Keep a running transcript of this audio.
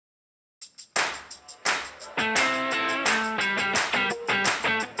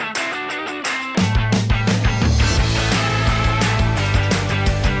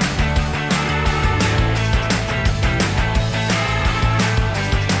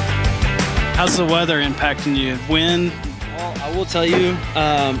How's the weather impacting you? Wind? Well, I will tell you,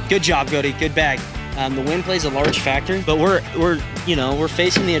 good job, Cody. Good bag. The wind plays a large factor, but we're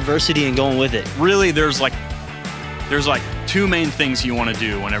facing the adversity and going with it. Really, there's like two main things you want to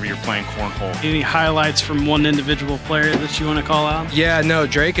do whenever you're playing cornhole. Any highlights from one individual player that you want to call out? Yeah, no,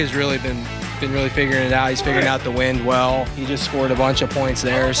 Drake has really been really figuring it out. He's figuring out the wind well. He just scored a bunch of points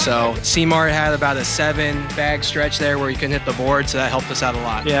there. So Seymour had about a 7 bag stretch there where he couldn't hit the board, so that helped us out a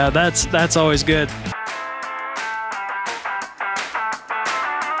lot. Yeah, that's always good.